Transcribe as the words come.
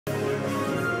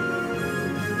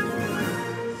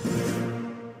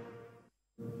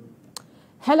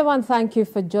Hello and thank you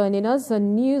for joining us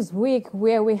on Newsweek,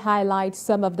 where we highlight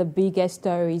some of the biggest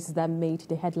stories that made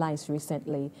the headlines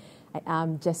recently. I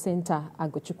am Jacinta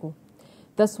Agochukwu.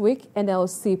 This week,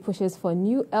 NLC pushes for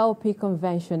new LP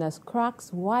convention as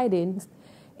cracks widen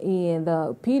in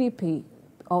the PDP.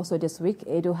 Also this week,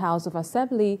 Edo House of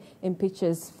Assembly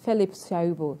impeaches Philip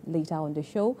Shaibu. Later on the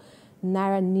show,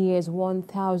 Naira nears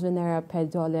 1,000 Naira per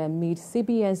dollar amid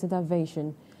CBN's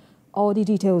intervention. All the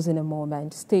details in a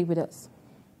moment. Stay with us.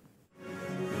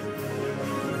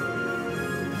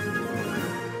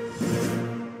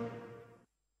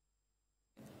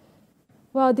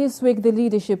 Well, this week, the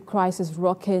leadership crisis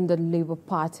rocking the Labour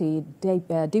Party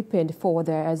deepened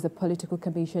further as the Political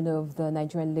Commission of the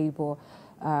Nigerian Labour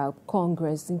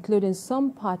Congress, including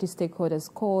some party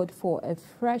stakeholders, called for a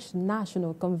fresh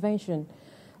national convention.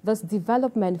 This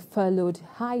development followed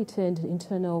heightened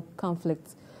internal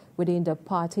conflicts within the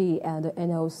party and the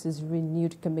NLC's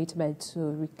renewed commitment to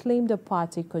reclaim the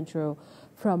party control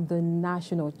from the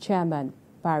national chairman,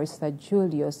 Barrister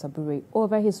Julius Abure,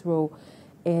 over his role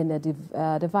in a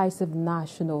divisive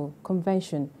national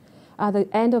convention. At the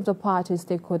end of the party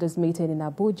stakeholders meeting in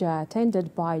Abuja,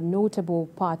 attended by notable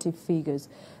party figures,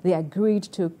 they agreed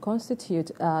to constitute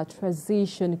a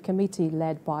transition committee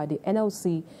led by the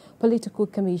NLC Political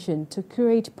Commission to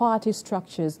create party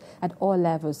structures at all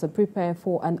levels and prepare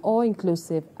for an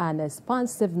all-inclusive and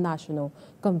expansive national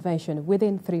convention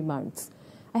within 3 months.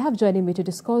 I have joining me to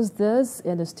discuss this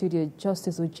in the studio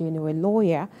Justice Ojenu, a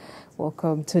lawyer.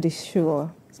 Welcome to the show.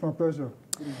 It's my pleasure.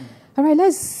 All right,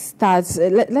 let's start.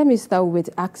 Let me start with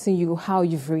asking you how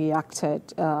you've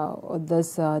reacted on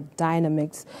this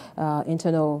dynamics,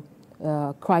 internal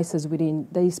crisis within.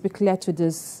 They speculated to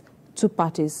these two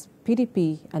parties,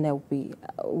 PDP and LP.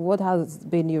 What has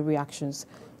been your reactions?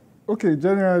 Okay,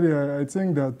 generally, I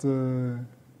think that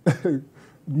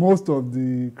most of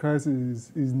the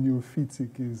crisis is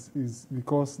neophytic, is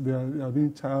because they are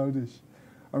being childish.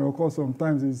 And of course,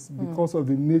 sometimes it's because of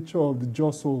the nature of the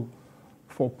jostle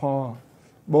for power.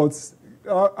 But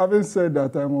having said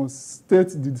that, I must state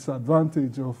the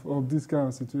disadvantage of this kind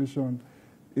of situation.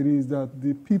 It is that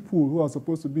the people who are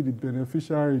supposed to be the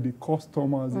beneficiary, the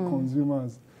customers, the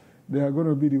consumers, they are going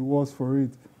to be the worst for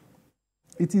it.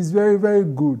 It is very, very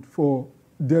good for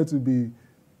there to be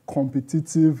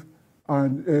competitive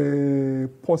and a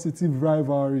positive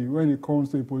rivalry when it comes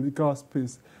to a political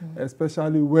space,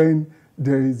 especially when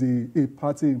there is a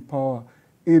party in power.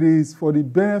 It is for the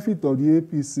benefit of the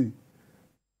APC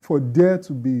for there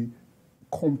to be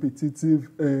competitive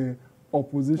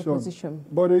opposition.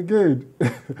 But again,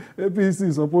 APC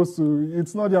is supposed to,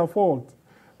 it's not their fault.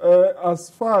 As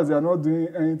far as they are not doing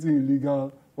anything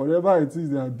illegal, whatever it is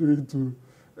they are doing to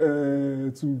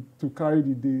carry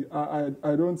the day,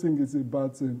 I don't think it's a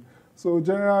bad thing. So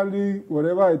generally,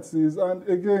 whatever it is, and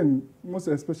again, most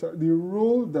especially, the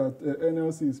role that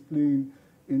NLC is playing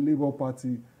in Labour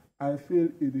Party, I feel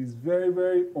it is very,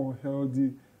 very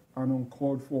unhealthy and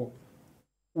uncalled for.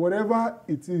 Whatever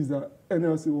it is that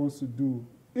NLC wants to do,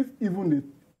 if even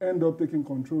they end up taking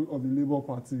control of the Labour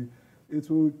Party, it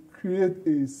will create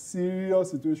a serious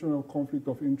situation of conflict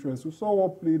of interest. We saw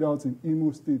what played out in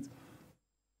Imo State,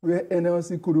 where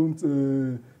NLC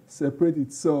couldn't separate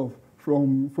itself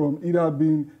from either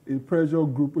being a pressure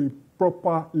group, a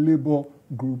proper labor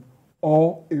group,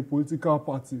 or a political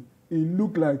party. It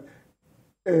looked like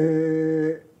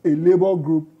a labor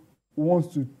group wants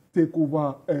to take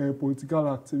over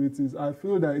political activities. I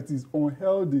feel that it is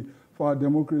unhealthy for our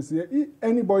democracy.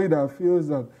 Anybody that feels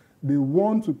that they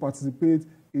want to participate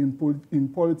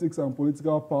in politics and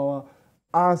political power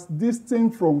as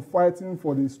distinct from fighting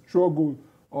for the struggle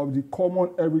of the common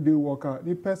everyday worker,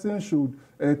 the person should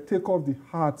take off the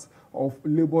hat of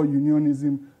labor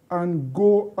unionism and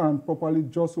go and properly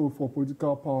jostle for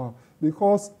political power.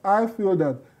 Because I feel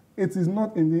that it is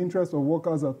not in the interest of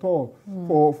workers at all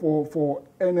for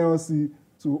NLC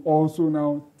to also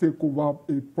now take over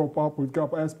a proper political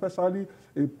party, especially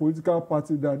a political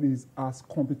party that is as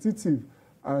competitive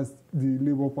as the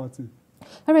Labour Party.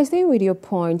 All right, staying with your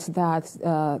point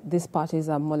that these parties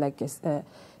are more like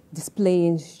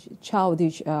displaying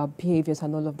childish behaviors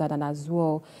and all of that, and as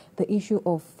well the issue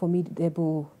of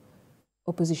formidable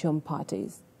opposition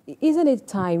parties. Isn't it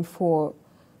time for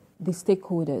the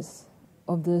stakeholders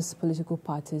of these political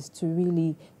parties to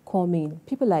really come in?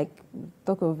 People like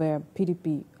talk of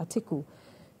PDP, Atiku.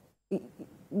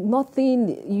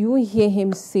 Nothing, you won't hear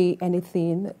him say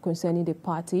anything concerning the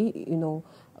party,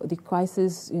 the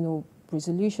crisis,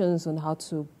 resolutions on how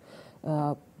to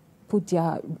put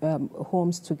their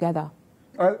homes together.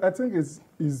 I think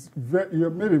you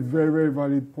have made a very, very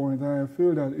valid point, and I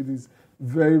feel that it is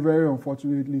very, very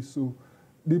unfortunately so.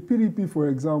 The PDP, for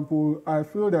example, I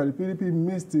feel that the PDP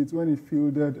missed it when it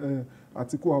fielded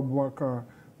Atiku Abubakar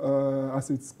as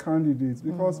its candidate,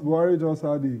 because Buhari just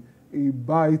had a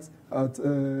bite at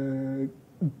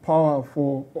power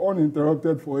for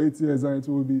uninterrupted for 8 years, and it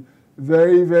will be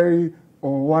very, very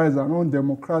unwise and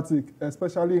undemocratic,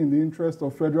 especially in the interest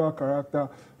of federal character,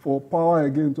 for power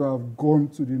again to have gone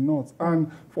to the north.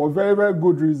 And for very, very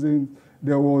good reason,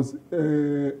 there was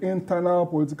internal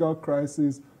political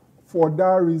crisis for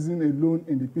that reason alone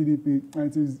in the PDP,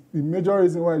 and it is the major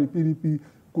reason why the PDP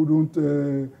couldn't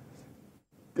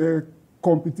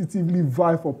competitively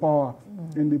vie for power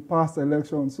in the past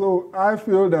election. So I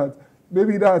feel that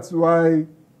maybe that's why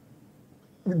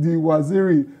the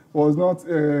Waziri was not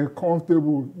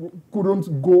comfortable,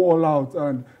 couldn't go all out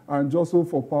and just hope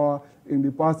for power in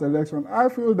the past election. I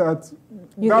feel that...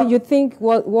 You think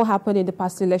what happened in the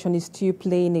past election is still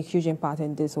playing a huge part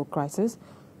in this whole crisis?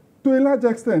 To a large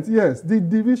extent, yes. The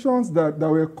divisions that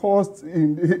were caused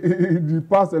in the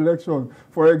past election,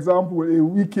 for example, a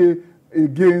Wike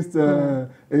against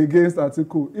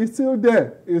Atiku, it's still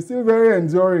there. It's still very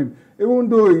enduring, even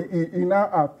though it now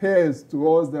appears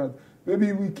to us that maybe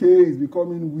Wike is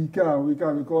becoming weaker and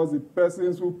weaker because the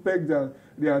persons who peg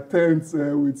their tents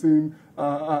with him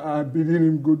are bidding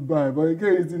him goodbye. But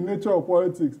again, it's the nature of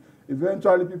politics.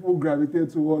 Eventually, people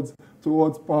gravitate towards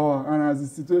power, and as the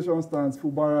situation stands,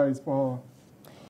 Fubara is power.